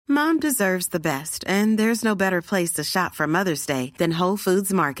Mom deserves the best, and there's no better place to shop for Mother's Day than Whole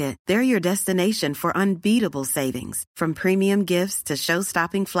Foods Market. They're your destination for unbeatable savings, from premium gifts to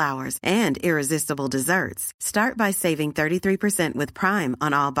show-stopping flowers and irresistible desserts. Start by saving 33% with Prime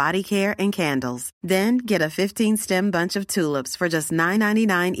on all body care and candles. Then get a 15-stem bunch of tulips for just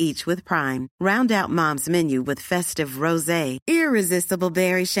 $9.99 each with Prime. Round out Mom's menu with festive rosé, irresistible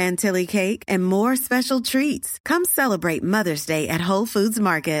berry chantilly cake, and more special treats. Come celebrate Mother's Day at Whole Foods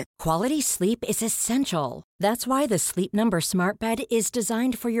Market. Quality sleep is essential. That's why the Sleep Number Smart Bed is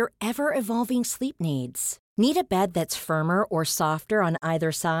designed for your ever-evolving sleep needs. Need a bed that's firmer or softer on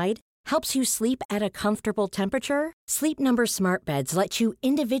either side? Helps you sleep at a comfortable temperature? Sleep Number Smart Beds let you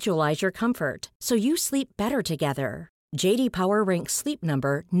individualize your comfort, so you sleep better together. J.D. Power ranks Sleep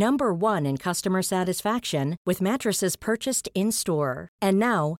Number number 1 in customer satisfaction with mattresses purchased in-store. And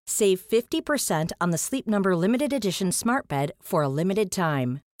now, save 50% on the Sleep Number Limited Edition Smart Bed for a limited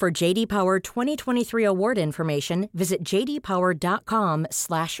time. For J.D. Power 2023 award information, visit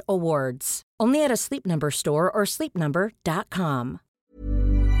jdpower.com/awards. Only at a Sleep Number store or sleepnumber.com.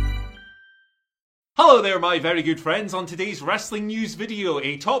 Hello there, my very good friends. On today's wrestling news video,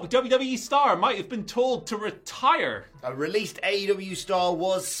 a top WWE star might have been told to retire. A released AEW star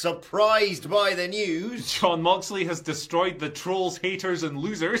was surprised by the news. Jon Moxley has destroyed the trolls, haters, and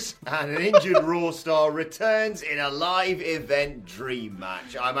losers. And an injured Raw star returns in a live event dream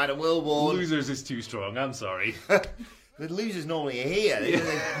match. I'm Adam Wilborn. Losers is too strong, I'm sorry. The losers normally are here. They're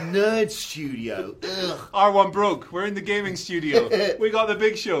in the nerd studio. Ugh. R1 broke. We're in the gaming studio. We got the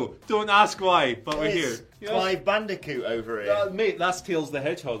big show. Don't ask why, but we're here. Clive Bandicoot over here. Mate, that's Tails the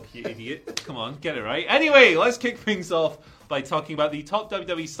Hedgehog, you idiot. Come on, get it right. Anyway, let's kick things off by talking about the top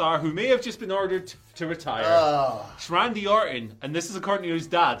WWE star who may have just been ordered to retire. It's Randy Orton, and this is according to his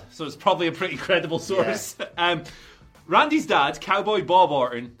dad, so it's probably a pretty credible source. Yeah. Randy's dad, Cowboy Bob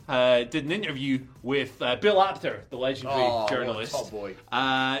Orton, did an interview with Bill Apter, the legendary journalist. Top boy.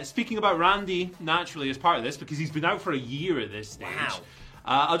 Speaking about Randy, naturally, as part of this, because he's been out for a year at this stage. Wow.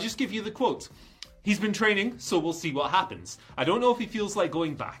 I'll just give you the quote. He's been training, so we'll see what happens. I don't know if he feels like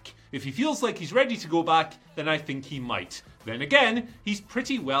going back. If he feels like he's ready to go back, then I think he might. Then again, he's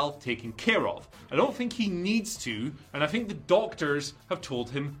pretty well taken care of. I don't think he needs to, and I think the doctors have told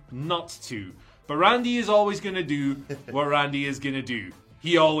him not to. But Randy is always going to do what Randy is going to do.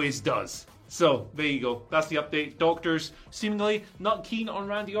 He always does. So, there you go. That's the update. Doctors seemingly not keen on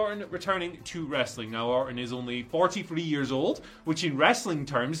Randy Orton returning to wrestling. Now, Orton is only 43 years old, which in wrestling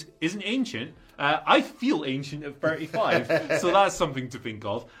terms isn't ancient. I feel ancient at 35, so that's something to think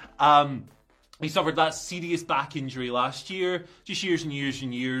of. He suffered that serious back injury last year. Just years and years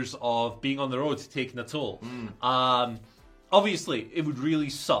and years of being on the road, taking a toll. Obviously, it would really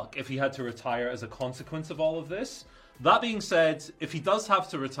suck if he had to retire as a consequence of all of this. That being said, if he does have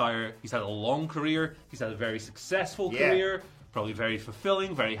to retire, he's had a long career, he's had a very successful career, probably very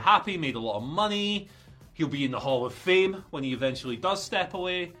fulfilling, very happy, made a lot of money. He'll be in the Hall of Fame when he eventually does step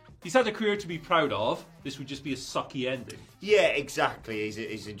away. He's had a career to be proud of. This would just be a sucky ending. Yeah, exactly.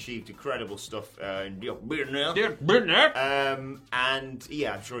 He's achieved incredible stuff. And yeah,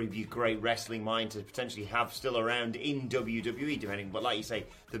 I'm sure he'd be a great wrestling mind to potentially have still around in WWE, depending. But like you say,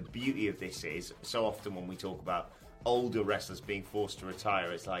 the beauty of this is so often when we talk about older wrestlers being forced to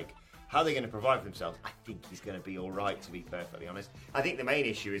retire, it's like, how are they going to provide for themselves? I think he's going to be all right, to be perfectly honest. I think the main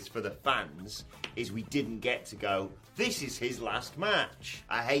issue is for the fans is we didn't get to go, this is his last match.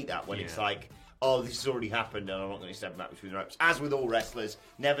 I hate that when it's like, oh, this has already happened and I'm not going to step back between the ropes. As with all wrestlers,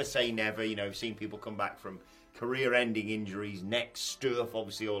 never say never. You know, I've seen people come back from career-ending injuries, neck stuff,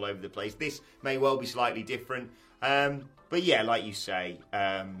 obviously all over the place. This may well be slightly different. But yeah, like you say,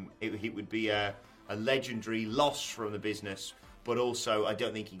 it would be a legendary loss from the business. But also, I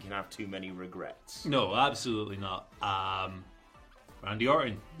don't think he can have too many regrets. No, absolutely not. Randy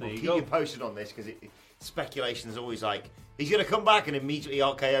Orton, there you go. Keep you posted on this, because speculation is always like, he's going to come back and immediately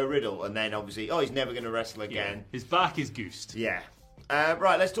RKO Riddle, and then obviously, he's never going to wrestle again. Yeah, his back is goosed. Yeah.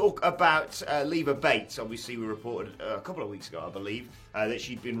 Right, let's talk about Leva Bates. Obviously, we reported a couple of weeks ago, I believe, that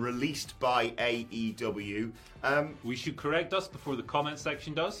she'd been released by AEW. We should correct us before the comment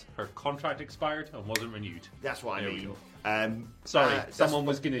section does. Her contract expired and wasn't renewed. That's what I mean. Sorry, someone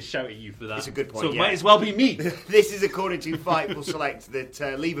was going to shout at you for that. It's a good point. So it might as well be me. This is according to Fightful Select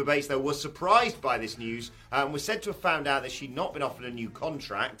that Leva Bates, though, was surprised by this news and was said to have found out that she'd not been offered a new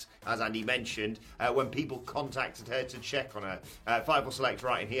contract, as Andy mentioned, when people contacted her to check on her. Fightful Select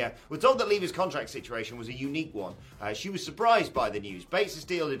right in here. We're told that Leva's contract situation was a unique one. She was surprised by the news. Bates'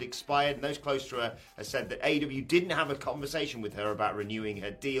 deal had expired, and those close to her said that AEW didn't have a conversation with her about renewing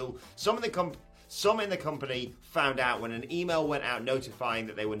her deal. Some Some in the company found out when an email went out notifying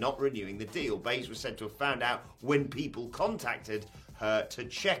that they were not renewing the deal. Baze was said to have found out when people contacted her to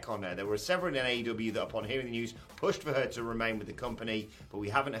check on her. There were several in AEW that, upon hearing the news, pushed for her to remain with the company, but we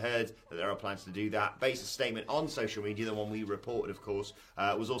haven't heard that there are plans to do that. Base's statement on social media, the one we reported, of course,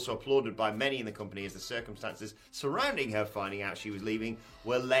 was also applauded by many in the company as the circumstances surrounding her finding out she was leaving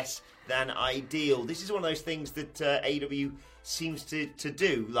were less than ideal. This is one of those things that AEW seems to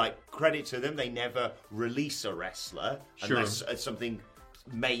do. Like, credit to them, they never release a wrestler unless something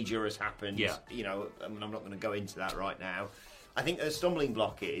major has happened. Yeah. You know, I mean, I'm not going to go into that right now. I think the stumbling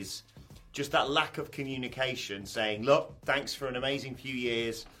block is just that lack of communication, saying, look, thanks for an amazing few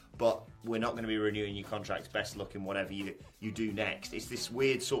years, but we're not going to be renewing your contracts. Best luck in whatever you do next. It's this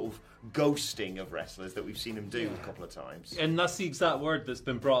weird sort of ghosting of wrestlers that we've seen them do a couple of times. And that's the exact word that's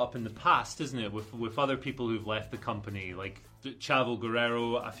been brought up in the past, isn't it? With other people who've left the company, like Chavo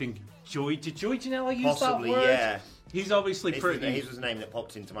Guerrero. I think did Joey Janela use Possibly, that word? yeah. He's obviously pretty... His was the name that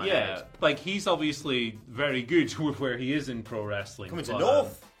popped into my head. Yeah, like, he's obviously very good with where he is in pro wrestling. Coming to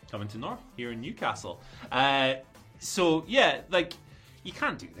North. Coming to North, here in Newcastle. So, yeah, like, you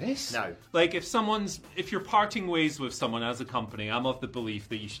can't do this. No. Like, if you're parting ways with someone as a company, I'm of the belief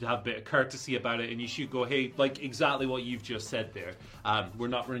that you should have a bit of courtesy about it, and you should go, hey, like, exactly what you've just said there. We're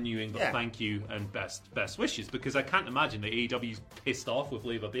not renewing, but thank you, and best wishes, because I can't imagine that AEW's pissed off with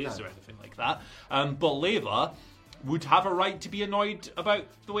Leva Bates or anything like that. But Leva would have a right to be annoyed about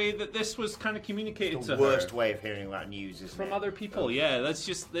the way that this was kind of communicated to her. The worst way of hearing about news, isn't it? From other people, yeah. That's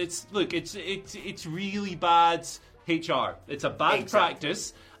just, it's really bad HR. It's a bad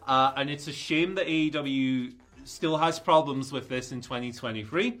practice, and it's a shame that AEW still has problems with this in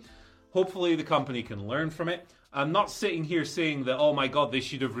 2023. Hopefully the company can learn from it. I'm not sitting here saying that, oh my god, they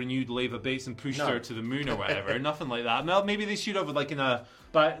should have renewed Leva Bates and pushed her to the moon or whatever. Nothing like that. Well, maybe they should have,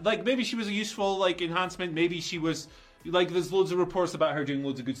 but maybe she was a useful enhancement. Maybe she was there's loads of reports about her doing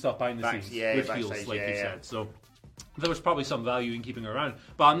loads of good stuff behind the scenes with heels, like you said. So there was probably some value in keeping her around.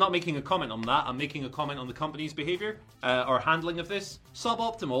 But I'm not making a comment on that. I'm making a comment on the company's behaviour or handling of this.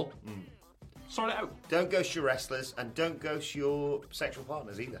 Suboptimal. Sort it out. Don't ghost your wrestlers, and don't ghost your sexual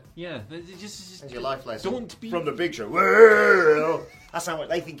partners either. Yeah, just That's your life lesson. Don't be from the Big Show. That's how much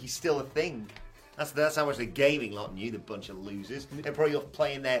they think he's still a thing. That's how much the gaming lot knew. The bunch of losers. They're probably off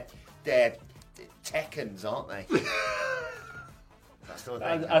playing their Tekkens, aren't they?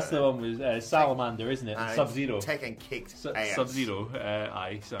 That's the one with Salamander, isn't it? Sub-Zero. Tekken kicked ass. Sub-Zero,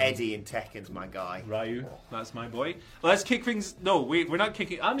 aye. So. Eddie and Tekken's my guy. Ryu, that's my boy. Let's kick things... No, wait, we're not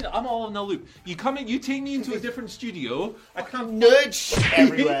kicking... I'm all in the loop. You come in, you take me into a different studio. I can't... Nerd shit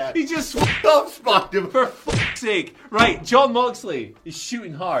everywhere. He just... Stop, Spider-Man. For fuck's sake. Right, John Moxley is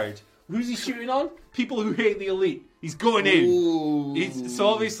shooting hard. Who's he shooting on? People who hate the Elite. He's going in. So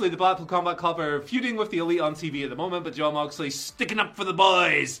obviously the Blackpool Combat Club are feuding with the Elite on TV at the moment, but John Moxley's sticking up for the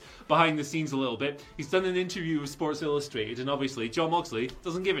boys behind the scenes a little bit. He's done an interview with Sports Illustrated, and obviously John Moxley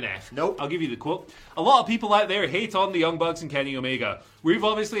doesn't give an F. Nope. I'll give you the quote. A lot of people out there hate on the Young Bucks and Kenny Omega. We've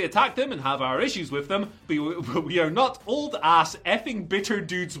obviously attacked them and have our issues with them, but we are not old-ass effing bitter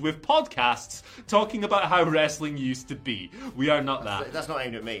dudes with podcasts talking about how wrestling used to be. We are not that. That's not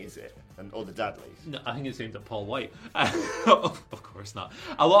aimed at me, is it? Or the Dudleys? No, I think it's aimed at Paul White. Of course not.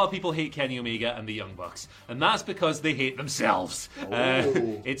 A lot of people hate Kenny Omega and the Young Bucks, and that's because they hate themselves.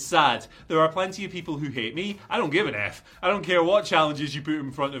 It's sad. There are plenty of people who hate me. I don't give an F. I don't care what challenges you put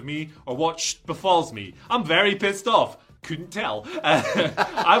in front of me or what befalls me. I'm very pissed off. Couldn't tell.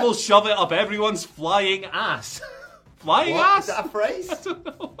 I will shove it up everyone's flying ass. Flying ass? Is that a phrase? I don't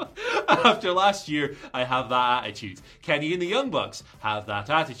know. After last year, I have that attitude. Kenny and the Young Bucks have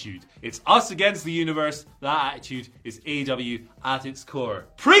that attitude. It's us against the universe. That attitude is AEW at its core.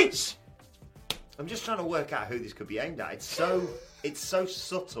 Preach! I'm just trying to work out who this could be aimed at. It's so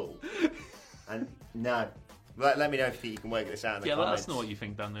subtle. And no. Let me know if you can work this out in the comments. Let us know what you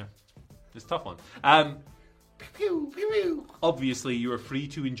think down there. It's a tough one. Obviously, you are free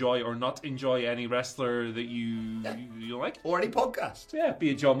to enjoy or not enjoy any wrestler that you like. Or any podcast. Yeah, be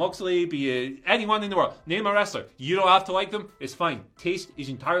it John Moxley, be it anyone in the world. Name a wrestler. You don't have to like them. It's fine. Taste is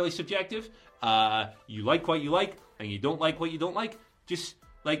entirely subjective. You like what you like, and you don't like what you don't like. Just,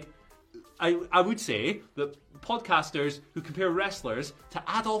 I would say that podcasters who compare wrestlers to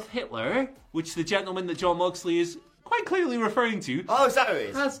Adolf Hitler, which the gentleman that John Moxley is quite clearly referring to. Oh, is that who it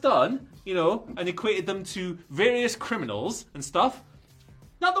is? Has done, and equated them to various criminals and stuff.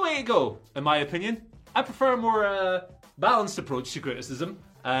 Not the way to go, in my opinion. I prefer a more balanced approach to criticism,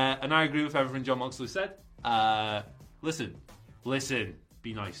 and I agree with everything John Moxley said. Listen,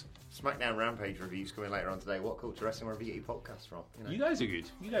 be nice. SmackDown Rampage reviews coming later on today. What Culture Wrestling, wherever you get your podcast from. You guys are good.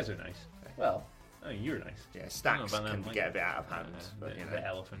 You guys are nice. Well, Oh, you're nice. Yeah, Stacks can get a bit out of hand. But, you know. The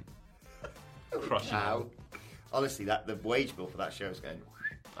elephant. Crushing out. Honestly, the wage bill for that show is going...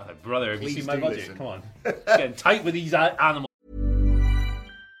 brother, have you seen my budget? Listen. Come on. It's getting tight with these animals.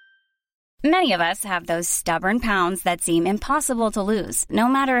 Many of us have those stubborn pounds that seem impossible to lose, no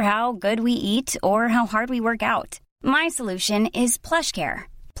matter how good we eat or how hard we work out. My solution is PlushCare.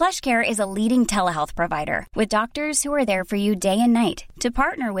 PlushCare is a leading telehealth provider with doctors who are there for you day and night to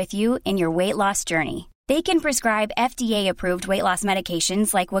partner with you in your weight loss journey. They can prescribe FDA-approved weight loss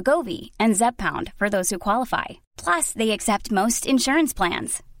medications like Wegovy and Zepbound for those who qualify. Plus, they accept most insurance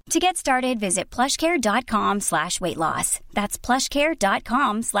plans. To get started, visit plushcare.com/weight loss. That's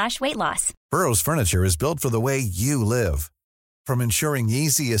plushcare.com/weight loss. Burrow's furniture is built for the way you live. From ensuring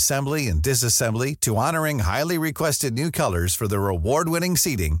easy assembly and disassembly to honoring highly requested new colors for their award-winning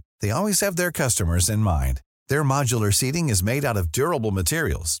seating, they always have their customers in mind. Their modular seating is made out of durable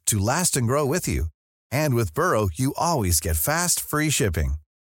materials to last and grow with you. And with Burrow, you always get fast, free shipping.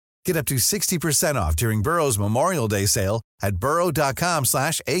 Get up to 60% off during Burrow's Memorial Day sale at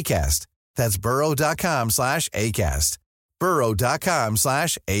burrow.com/ACAST. That's burrow.com/ACAST.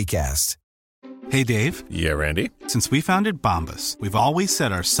 burrow.com/ACAST. Hey, Dave. Yeah, Randy. Since we founded Bombas, we've always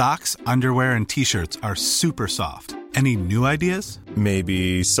said our socks, underwear, and T-shirts are super soft. Any new ideas?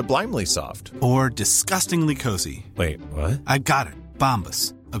 Maybe sublimely soft. Or disgustingly cozy. Wait, what? I got it.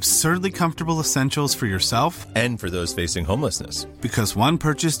 Bombas. Absurdly comfortable essentials for yourself and for those facing homelessness. Because one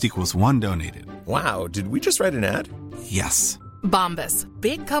purchased equals one donated. Wow, did we just write an ad? Yes. Bombas.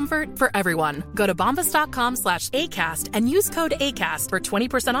 Big comfort for everyone. Go to bombas.com/ACAST and use code ACAST for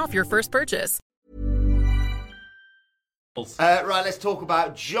 20% off your first purchase. Right, let's talk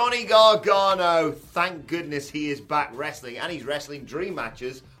about Johnny Gargano. Thank goodness he is back wrestling, and he's wrestling dream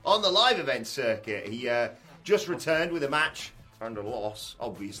matches on the live event circuit. He just returned with a match, and a loss,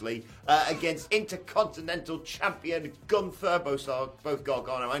 obviously, against Intercontinental Champion Gunther. Both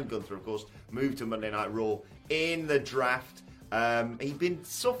Gargano and Gunther, of course, moved to Monday Night Raw in the draft. He'd been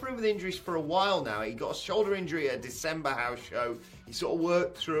suffering with injuries for a while now. He got a shoulder injury at a December house show. He sort of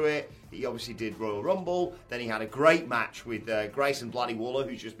worked through it. He obviously did Royal Rumble. Then he had a great match with Grayson Bloody Waller,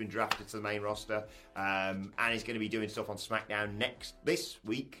 who's just been drafted to the main roster. And he's going to be doing stuff on SmackDown this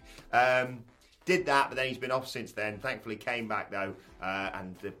week. Did that, but then he's been off since then. Thankfully came back, though.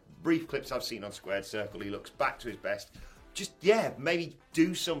 And the brief clips I've seen on Squared Circle, he looks back to his best. Just, maybe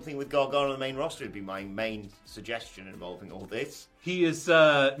do something with Gargano on the main roster would be my main suggestion involving all this. He has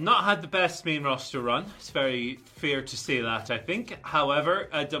not had the best main roster run. It's very fair to say that, I think. However,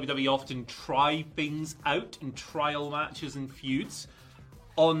 WWE often try things out in trial matches and feuds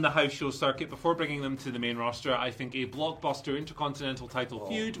on the house show circuit before bringing them to the main roster. I think a blockbuster Intercontinental title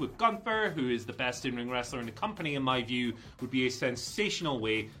feud with Gunther, who is the best in-ring wrestler in the company, in my view, would be a sensational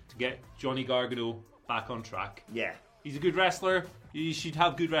way to get Johnny Gargano back on track. Yeah. He's a good wrestler. You should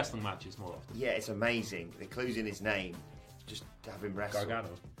have good wrestling matches more often. Yeah, it's amazing. The clue's in his name. Just have him wrestle. Gargano.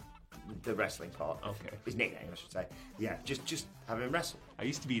 The wrestling part. Okay. His nickname, I should say. Yeah, just have him wrestle. I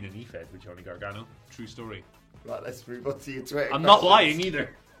used to be in an E-Fed with Johnny Gargano. True story. Right, let's move on to your Twitter. I'm not lying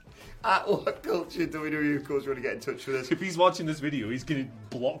either. At What Culture WWE, of course, want to get in touch with us. If he's watching this video, he's going to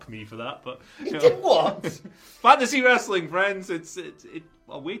block me for that. But you did what? Fantasy wrestling, friends. It's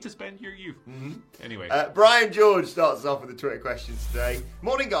a way to spend your youth. Mm-hmm. Anyway. Brian George starts us off with the Twitter questions today.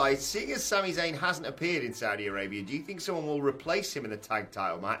 Morning, guys. Seeing as Sami Zayn hasn't appeared in Saudi Arabia, do you think someone will replace him in the tag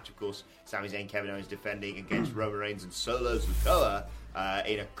title match? Of course, Sami Zayn, Kevin Owens defending against Roman Reigns and Solo Sikoa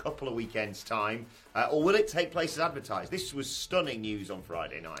in a couple of weekends' time. Or will it take place as advertised? This was stunning news on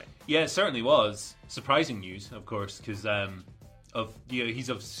Friday night. Yeah, it certainly was. Surprising news, of course, because he's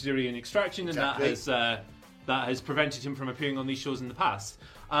of Syrian extraction, and exactly. that has prevented him from appearing on these shows in the past.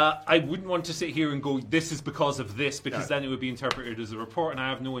 I wouldn't want to sit here and go, this is because of this, because then it would be interpreted as a report, and I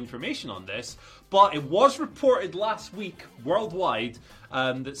have no information on this. But it was reported last week, worldwide,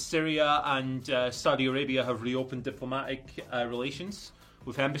 that Syria and Saudi Arabia have reopened diplomatic relations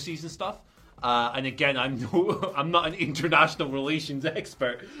with embassies and stuff. And again, I'm not an international relations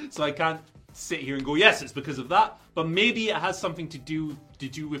expert, so I can't sit here and go, yes, it's because of that. But maybe it has something to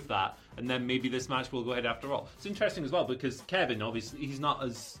do with that, and then maybe this match will go ahead after all. It's interesting as well because Kevin, obviously, he's not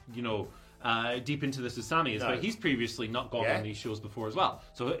as deep into this as Sami is, but he's previously not gone on these shows before as well.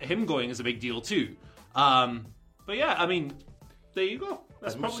 So him going is a big deal too. But yeah, I mean, there you go.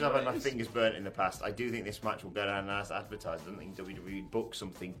 As much as I've had my fingers burnt in the past, I do think this match will go down as advertised. I don't think WWE book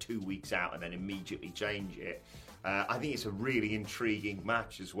something 2 weeks out and then immediately change it. I think it's a really intriguing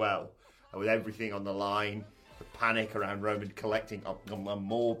match as well, with everything on the line, the panic around Roman collecting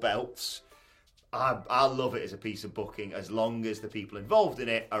more belts. I love it as a piece of booking as long as the people involved in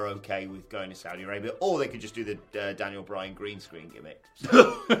it are okay with going to Saudi Arabia, or they could just do the Daniel Bryan green screen gimmick.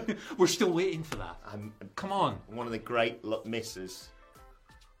 So, we're still waiting for that. Come on. One of the great misses.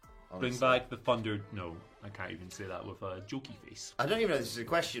 Honestly. Bring back the Thunder. No, I can't even say that with a jokey face. I don't even know if this is a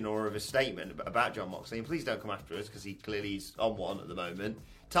question or of a statement about Jon Moxley. And please don't come after us because he clearly is on one at the moment.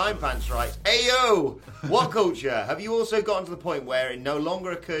 Time Pants writes, Ayo! What culture? Have you also gotten to the point where it no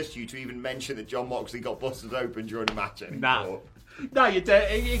longer occurs to you to even mention that Jon Moxley got busted open during a match anymore? Nah,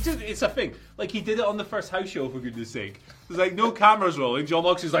 it's a thing. Like, he did it on the first house show, for goodness sake. There's like no cameras rolling. Jon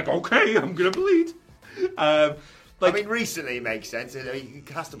Moxley's like, okay, I'm going to bleed. I mean, recently it makes sense. He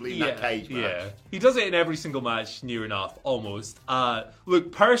has to bleed in that cage match. Yeah, he does it in every single match, near enough, almost.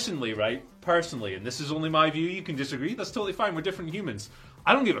 Look, personally, and this is only my view, you can disagree, that's totally fine, we're different humans.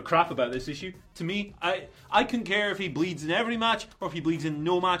 I don't give a crap about this issue. To me, I couldn't care if he bleeds in every match, or if he bleeds in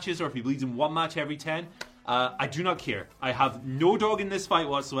no matches, or if he bleeds in one match every 10. I do not care. I have no dog in this fight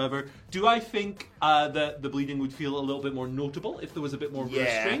whatsoever. Do I think that the bleeding would feel a little bit more notable if there was a bit more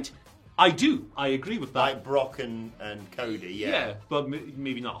restraint? I do. I agree with that. Like Brock and Cody, Yeah, but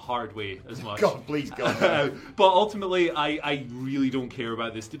maybe not hard way as much. God, please, God. But ultimately, I really don't care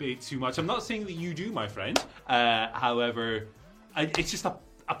about this debate too much. I'm not saying that you do, my friend. However, it's just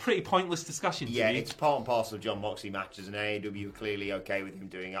a pretty pointless discussion to me. Yeah, it's part and parcel of Jon Moxley matches, and AEW are clearly okay with him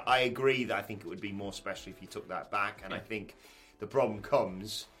doing it. I agree that I think it would be more special if you took that back, and I think the problem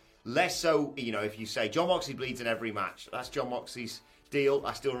comes less so, if you say Jon Moxley bleeds in every match. That's Jon Moxley's deal.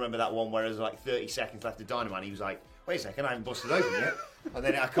 I still remember that one where there was like 30 seconds left of Dynamite. He was like, wait a second, I haven't busted open yet. And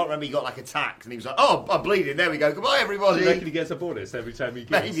then I can't remember, he got like attacked and he was like, oh, I'm bleeding. There we go. Goodbye, everybody. Do you reckon he gets a bonus every time he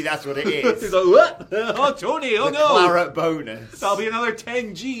gets? Maybe that's what it is. He's like, what? Oh, Tony, oh the no. Claret bonus. That'll be another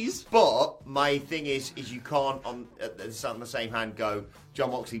 10 G's. But my thing is you can't on the same hand go,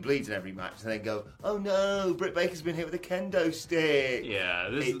 Jon Moxley bleeds in every match, and then go, oh no, Britt Baker's been hit with a kendo stick. Yeah.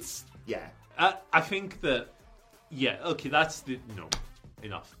 Yeah. I think that, okay, that's no.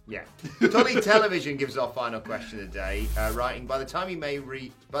 Enough. Yeah. Tully Television gives our final question of the day, writing, by the time you may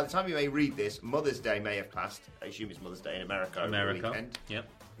read this, Mother's Day may have passed. I assume it's Mother's Day in America. Over the weekend. Yep.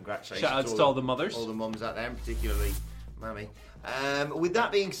 Congratulations. Shout outs to all the mothers. All the mums out there, and particularly Mammy. With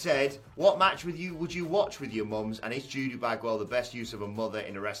that being said, what match would you watch with your mums, and is Judy Bagwell the best use of a mother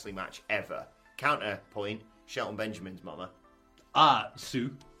in a wrestling match ever? Counterpoint, Shelton Benjamin's mama.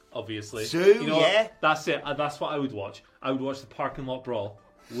 Sue. Obviously. Sue, yeah. That's it. That's what I would watch. I would watch the parking lot brawl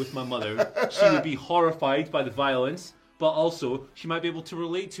with my mother. She would be horrified by the violence, but also she might be able to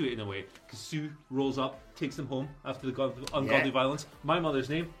relate to it in a way. Because Sue rolls up, takes them home after the ungodly violence. My mother's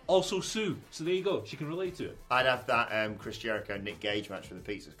name, also Sue. So there you go. She can relate to it. I'd have that Chris Jericho-Nick Gage match for the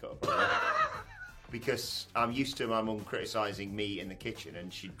Pizza Cup. Because I'm used to my mum criticising me in the kitchen,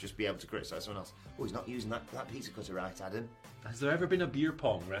 and she'd just be able to criticise someone else. Oh, he's not using that pizza cutter right, Adam. Has there ever been a beer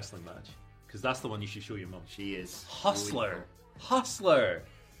pong wrestling match? Because that's the one you should show your mum. She is. Hustler.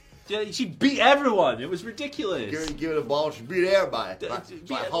 She beat everyone. It was ridiculous. Give it a ball, she beat everybody.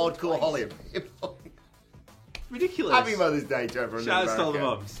 Like hardcore Hollywood. Ridiculous. Happy Mother's Day to everyone. Shout out to all the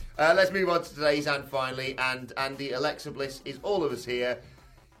mums. Let's move on to today's and finally. And Andy, Alexa Bliss is all of us here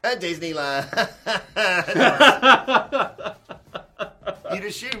at Disneyland. You'd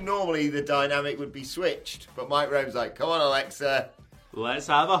assume normally the dynamic would be switched, but Mike Rome's like, come on, Alexa. Let's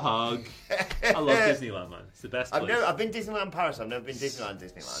have a hug. I love Disneyland, man. It's the best place. I've been Disneyland Paris. I've never been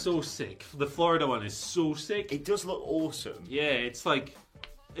Disneyland. So sick. The Florida one is so sick. It does look awesome. Yeah, it's like...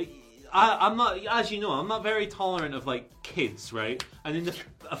 I'm not, as you know, I'm not very tolerant of like kids, right? And in the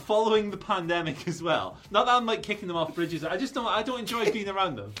following the pandemic as well. Not that I'm like kicking them off bridges. I don't enjoy being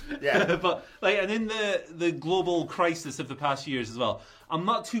around them. Yeah. But like, and in the global crisis of the past years as well, I'm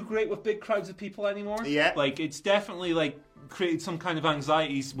not too great with big crowds of people anymore. Yeah. Like it's definitely like created some kind of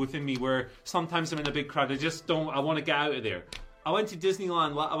anxieties within me where sometimes I'm in a big crowd. I want to get out of there. I went to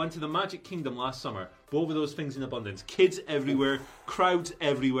Disneyland, I went to the Magic Kingdom last summer. Both of those things in abundance. Kids everywhere, crowds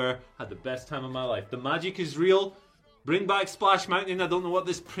everywhere. Had the best time of my life. The magic is real. Bring back Splash Mountain. I don't know what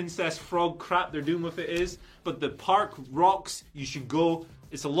this Princess Frog crap they're doing with it is. But the park rocks. You should go.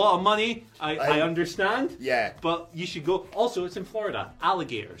 It's a lot of money. I understand. Yeah. But you should go. Also, it's in Florida.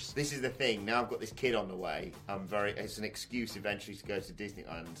 Alligators. This is the thing. Now I've got this kid on the way. It's an excuse eventually to go to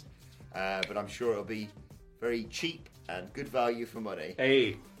Disneyland. But I'm sure it'll be very cheap and good value for money.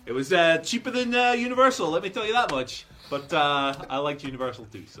 Hey, it was cheaper than Universal, let me tell you that much. But I liked Universal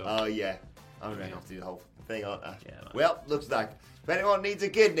too, so. Oh, yeah. I'm going to have to do the whole thing, aren't I? Yeah, man. Well, looks like if anyone needs a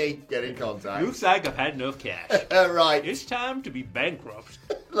kidney, get in contact. Looks like I've had enough cash. Right. It's time to be bankrupt.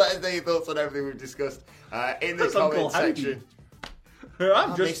 Let us know your thoughts on everything we've discussed in the comment section.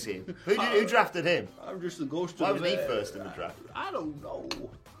 I miss him. Who drafted him? I'm just the ghost of Why was he first in the draft? I don't know.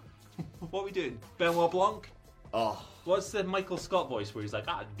 What are we doing? Benoit Blanc? Oh. What's the Michael Scott voice where he's like,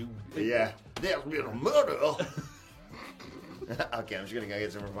 dude. Yeah. There's been a murder. Okay, I'm just going to go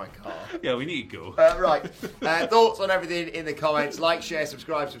get some of my car. Yeah, we need to go. Right. Thoughts on everything in the comments. Like, share,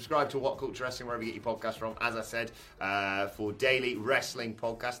 subscribe to What Culture Wrestling, wherever you get your podcast from. As I said, for daily wrestling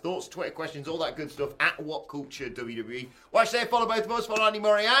podcast. Thoughts, Twitter questions, all that good stuff at What Culture WWE. Watch there, follow both of us. Follow Andy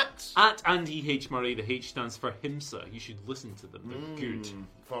Murray at Andy H. Murray. The H stands for HIMSA. You should listen to them. They're good.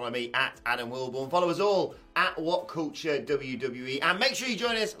 Follow me at Adam Wilborn. Follow us all at What Culture WWE. And make sure you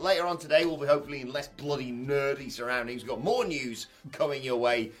join us later on today. We'll be hopefully in less bloody nerdy surroundings. We've got more news coming your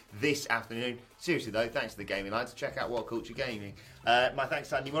way this afternoon. Seriously though, thanks to the Gaming Lads. Check out What Culture Gaming. My thanks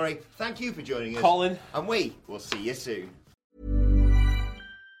to Andy Murray. Thank you for joining us. Colin. And we will see you soon.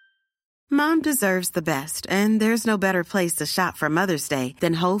 Mom deserves the best, and there's no better place to shop for Mother's Day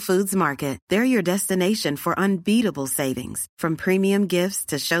than Whole Foods Market. They're your destination for unbeatable savings, from premium gifts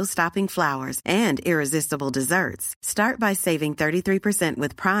to show-stopping flowers and irresistible desserts. Start by saving 33%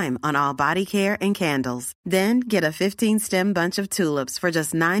 with Prime on all body care and candles. Then get a 15-stem bunch of tulips for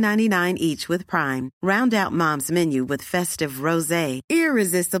just $9.99 each with Prime. Round out Mom's menu with festive rosé,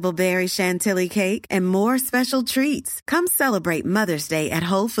 irresistible berry chantilly cake, and more special treats. Come celebrate Mother's Day at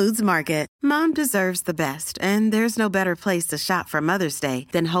Whole Foods Market. Mom deserves the best, and there's no better place to shop for Mother's Day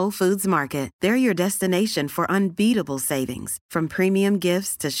than Whole Foods Market. They're your destination for unbeatable savings, from premium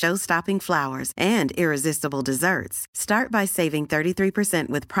gifts to show-stopping flowers and irresistible desserts. Start by saving 33%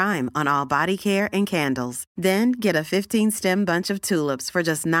 with Prime on all body care and candles. Then get a 15-stem bunch of tulips for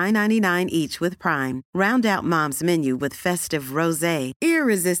just $9.99 each with Prime. Round out Mom's menu with festive rosé,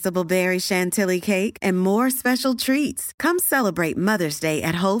 irresistible berry chantilly cake, and more special treats. Come celebrate Mother's Day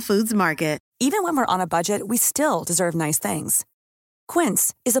at Whole Foods Market. Even when we're on a budget, we still deserve nice things.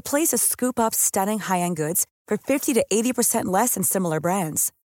 Quince is a place to scoop up stunning high-end goods for 50 to 80% less than similar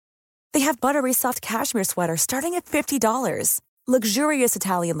brands. They have buttery soft cashmere sweaters starting at $50, luxurious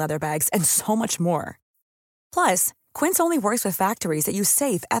Italian leather bags, and so much more. Plus, Quince only works with factories that use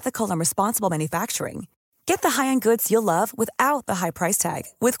safe, ethical, and responsible manufacturing. Get the high-end goods you'll love without the high price tag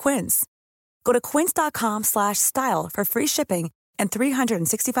with Quince. Go to quince.com/style for free shipping and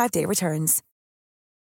 365-day returns.